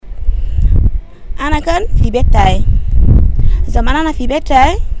ana kan fi bet tay zaman ana fi bet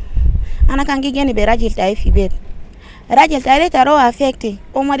tay ana kan gigeni be rajil tay fi bet rajil tay taro affecté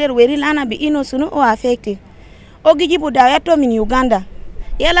o moder weri lana be ino sunu o affecté o gijibu dawato min Uganda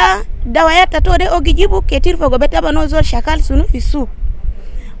yala dawayata to de o gijibu ketir fogo betaba no zor shakal sunu fi su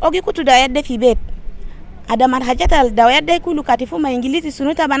o gikutu dawayade fi bet adamat hajatal dawayade kulu katifu ma ingilizi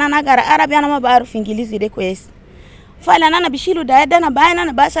sunu tabanana gara arabiana ma baaru fi ingilizi de kwes fala nana bishilu dawayade na bayana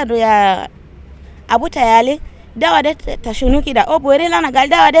na basa do ya abu tayale dawade tashunuki da obore lana gal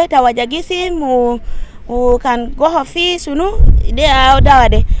dawade tawajagisi mu kan go fi sunu de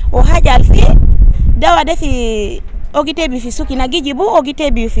dawade o hajal fi dawade fi ogitebi fi suki na gijibu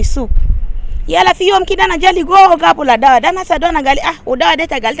ogitebi fi suki yala fi yom kidana jali go gabula dawade na sadona gali o dawade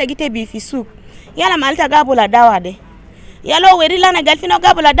ta galta gitebi fi suki yala malta gabula dawade yalo weri lana gal fino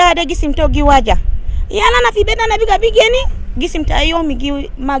gabula dawade gisimto giwaja yana na fi beda na biga bigeni gisimta yomi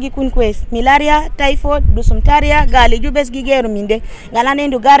gi magi kun kwes malaria typhoid dusumtaria gali jubes gigeru minde galane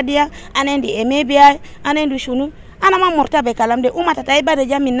ndu gardia anendi emebia anendu shunu ana ma mortabe kalamde umata taiba de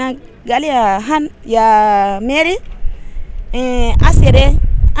jamina gali ya han ya Mary asere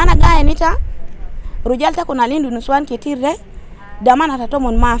ana gae nita rujalta kuna lindu nuswan kitirre damana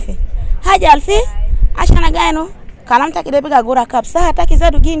tatomon mafe haja alfi ashana gae no kalamta kidebe gura kapsa hata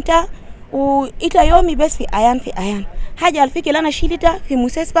kizadu ginta u ita yomi bes fi ayan haja alfi kilana shilita fi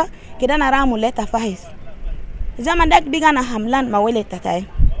musespa kidana ramu leta fahis zaman dak bigana hamlan mawele tatai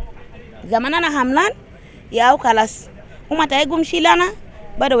zamanana hamlan ya ukalas umata egum shilana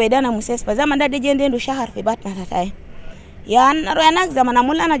bado wedana musespa zaman dak dejende ndu shahar fi batna tatai ya royanak zamana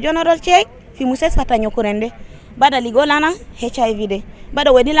mulana general check fi musespa tanyokurende bada ligolana HIV de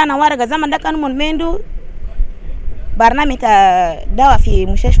bada wedilana waraga zaman dak kan mon mendu barnamita dawa fi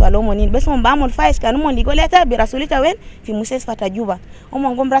mustashfa lomoni bes mon bamul fais kan mon ligoleta bi rasulita wen fi mustashfa tajuba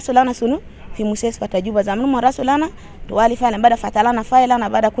mon gom rasulana sunu fi mustashfa tajuba zamanu mon rasulana to wali fala bada fatalana failana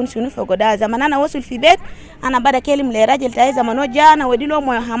bada kun sunu fogoda zamanana wasul fi bet ana bada kelim le rajil tay zamano jana wedilo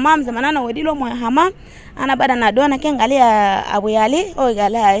mo hamam zamanana wedilo mo hamam ana bada na dona kengalia abu yali o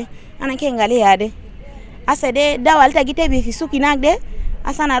galai ana kengalia de asade dawa alta gitebi fi suki nagde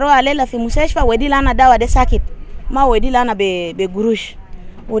asana ro alela fi mustashfa wedilana dawa de sakit ma wedila na be gurush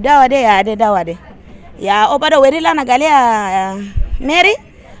udawa de ya de dawa de ya obada wedila na galia Mary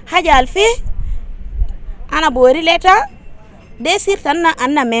haja alfi ana bori leta de sirtanna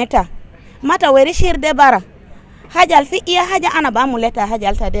anna meta mata weri shir de bara haja alfi iya haja ana ba mu leta haja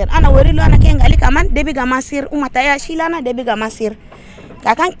alta der ana weri lo ana kengali kaman debi ga masir umata ya shilana debi ga masir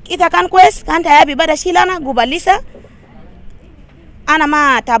kakan kita kan kwes kan ta ya bi bada shilana gubalisa ana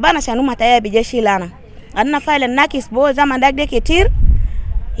ma tabana shanu mata ya bi je shilana anna file nakis bo zaman dak de ketir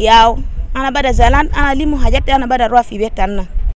yaw ana bada zalan ana limu hajat ana bada roa fi betanna